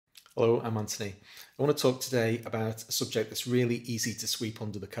Hello, I'm Anthony. I want to talk today about a subject that's really easy to sweep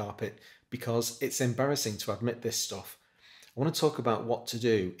under the carpet because it's embarrassing to admit this stuff. I want to talk about what to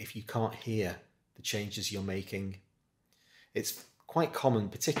do if you can't hear the changes you're making. It's quite common,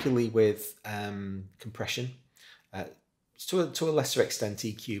 particularly with compression, uh, to a lesser extent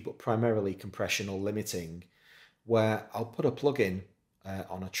EQ, but primarily compression or limiting, where I'll put a plugin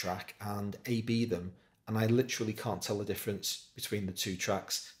on a track and A/B them, and I literally can't tell the difference between the two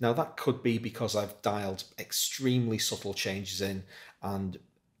tracks. Now, that could be because I've dialed extremely subtle changes in, and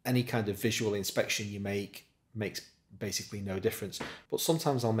any kind of visual inspection you make makes basically no difference. But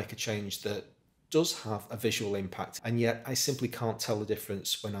sometimes I'll make a change that does have a visual impact, and yet I simply can't tell the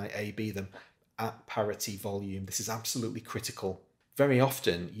difference when I A/B them at parity volume. This is absolutely critical. Very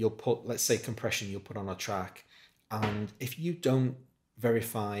often you'll put, let's say compression, you'll put on a track, and if you don't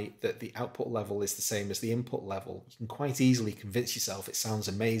verify that the output level is the same as the input level, you can quite easily convince yourself it sounds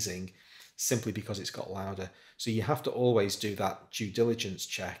amazing simply because it's got louder. So you have to always do that due diligence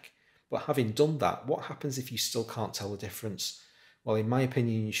check. But having done that, what happens if you still can't tell the difference? Well, in my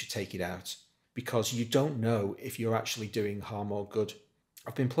opinion, you should take it out because you don't know if you're actually doing harm or good.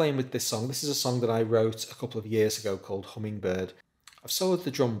 I've been playing with this song. This is a song that I wrote a couple of years ago called Hummingbird. I've soloed the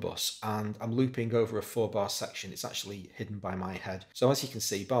drum bus and I'm looping over a 4-bar section. It's actually hidden by my head. So as you can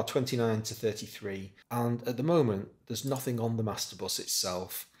see, bar 29 to 33, and at the moment there's nothing on the master bus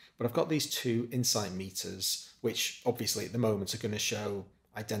itself, but I've got these two insight meters, which obviously at the moment are going to show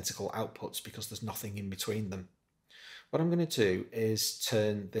identical outputs because there's nothing in between them. What I'm going to do is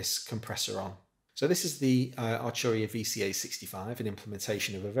turn this compressor on. So this is the Arturia VCA65, an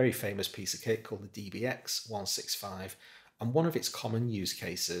implementation of a very famous piece of kit called the DBX 165. And one of its common use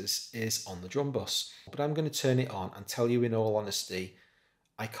cases is on the drum bus. But I'm going to turn it on and tell you in all honesty,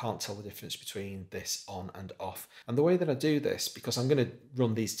 I can't tell the difference between this on and off. And the way that I do this, because I'm going to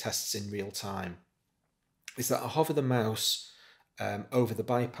run these tests in real time, is that I hover the mouse over the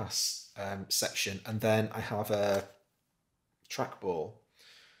bypass section, and then I have a trackball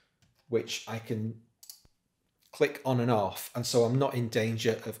which I can click on and off, and so I'm not in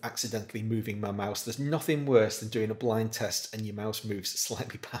danger of accidentally moving my mouse. There's nothing worse than doing a blind test and your mouse moves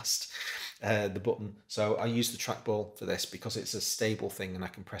slightly past the button. So I use the trackball for this because it's a stable thing and I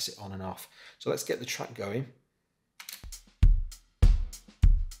can press it on and off. So let's get the track going.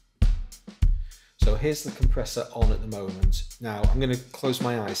 So here's the compressor on at the moment. Now I'm going to close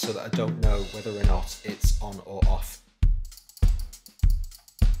my eyes so that I don't know whether or not it's on or off.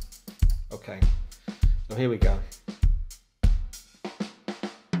 Okay. So here we go.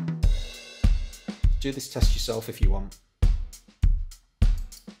 Do this test yourself if you want.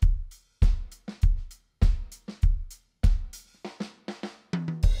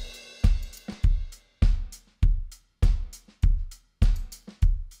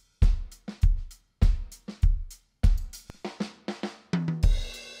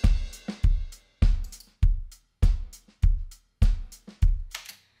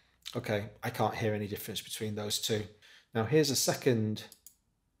 Okay, I can't hear any difference between those two. Now here's a second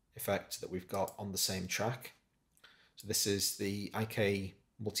effect that we've got on the same track. So this is the IK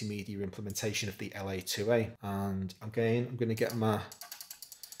multimedia implementation of the LA2A, and again I'm going to get my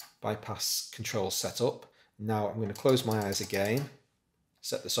bypass control set up. Now I'm going to close my eyes again,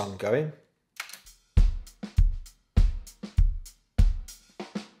 set the song going.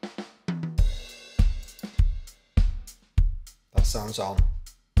 That sounds on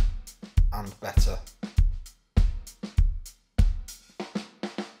and better.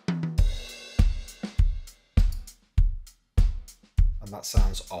 And that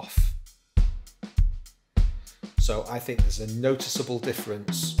sounds off. So I think there's a noticeable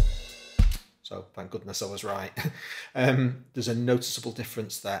difference. So thank goodness I was right. There's a noticeable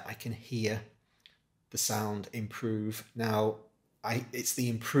difference there. I can hear the sound improve. Now, it's the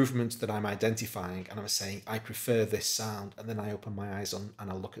improvement that I'm identifying, and I'm saying I prefer this sound, and then I open my eyes on and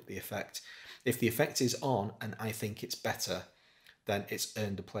I look at the effect. If the effect is on and I think it's better, then it's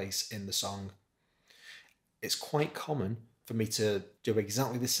earned a place in the song. It's quite common for me to do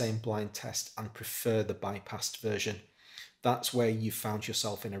exactly the same blind test and prefer the bypassed version. That's where you've found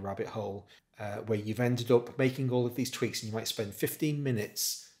yourself in a rabbit hole, where you've ended up making all of these tweaks, and you might spend 15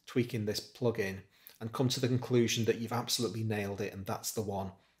 minutes tweaking this plugin and come to the conclusion that you've absolutely nailed it and that's the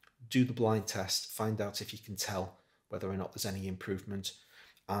one. Do the blind test, find out if you can tell whether or not there's any improvement.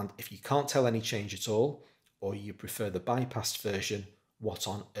 And if you can't tell any change at all, or you prefer the bypassed version, what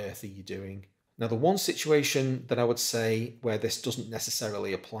on earth are you doing? Now, the one situation that I would say where this doesn't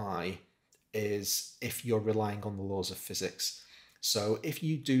necessarily apply is if you're relying on the laws of physics. So if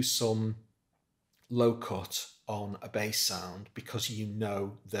you do some low cut on a bass sound because you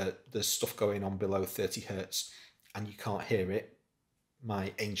know that there's stuff going on below 30 hertz and you can't hear it.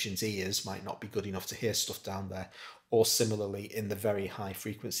 My ancient ears might not be good enough to hear stuff down there. Or similarly in the very high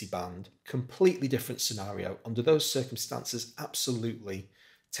frequency band. Completely different scenario. Under those circumstances, absolutely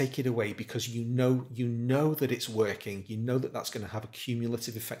take it away, because you know that it's working. You know that that's going to have a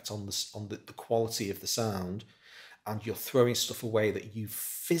cumulative effect on the quality of the sound, and you're throwing stuff away that you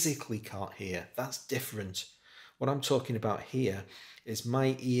physically can't hear. That's different. What I'm talking about here is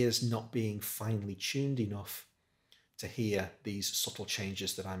my ears not being finely tuned enough to hear these subtle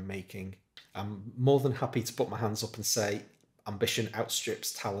changes that I'm making. I'm more than happy to put my hands up and say ambition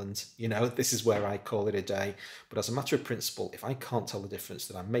outstrips talent. You know, this is where I call it a day. But as a matter of principle, if I can't tell the difference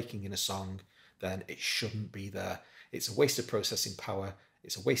that I'm making in a song, then it shouldn't be there. It's a waste of processing power.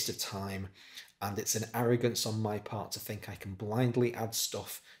 It's a waste of time. And it's an arrogance on my part to think I can blindly add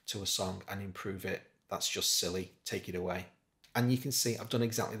stuff to a song and improve it. That's just silly. Take it away. And you can see I've done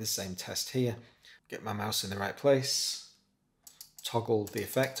exactly the same test here. Get my mouse in the right place, toggle the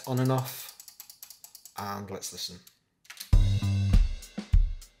effect on and off, and let's listen.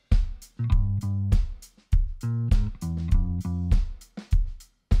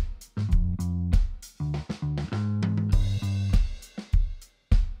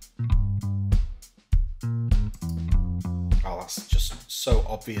 Oh, that's just so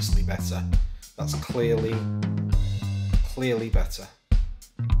obviously better. That's clearly better.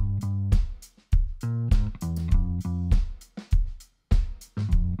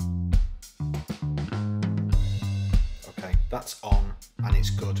 Okay, that's on and it's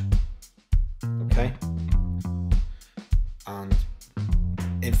good. Okay. And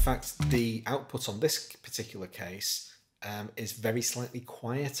in fact, the output on this particular case is very slightly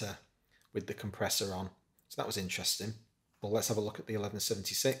quieter with the compressor on. So that was interesting. Well, let's have a look at the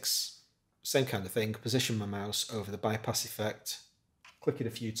 1176. Same kind of thing. Position my mouse over the bypass effect. Click it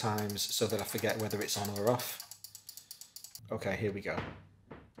a few times so that I forget whether it's on or off. Okay, here we go.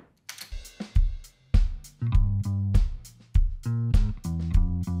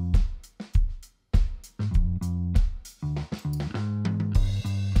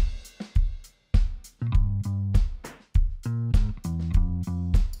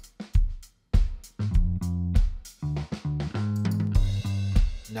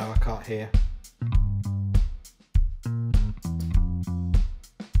 No, I can't hear.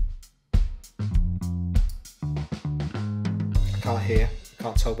 I can't hear. I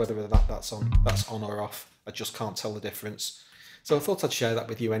can't tell whether that's on or off. I just can't tell the difference. So I thought I'd share that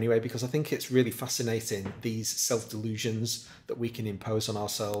with you anyway, because I think it's really fascinating, these self-delusions that we can impose on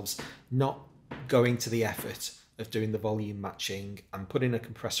ourselves, not going to the effort of doing the volume matching and putting a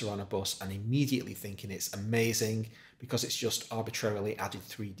compressor on a bus and immediately thinking it's amazing because it's just arbitrarily added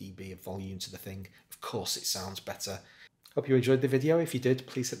 3 dB of volume to the thing. Of course it sounds better. Hope you enjoyed the video. If you did,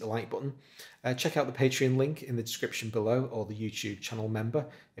 please hit the like button. Check out the Patreon link in the description below, or the YouTube channel member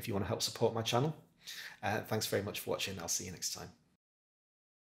if you want to help support my channel. Thanks very much for watching. I'll see you next time.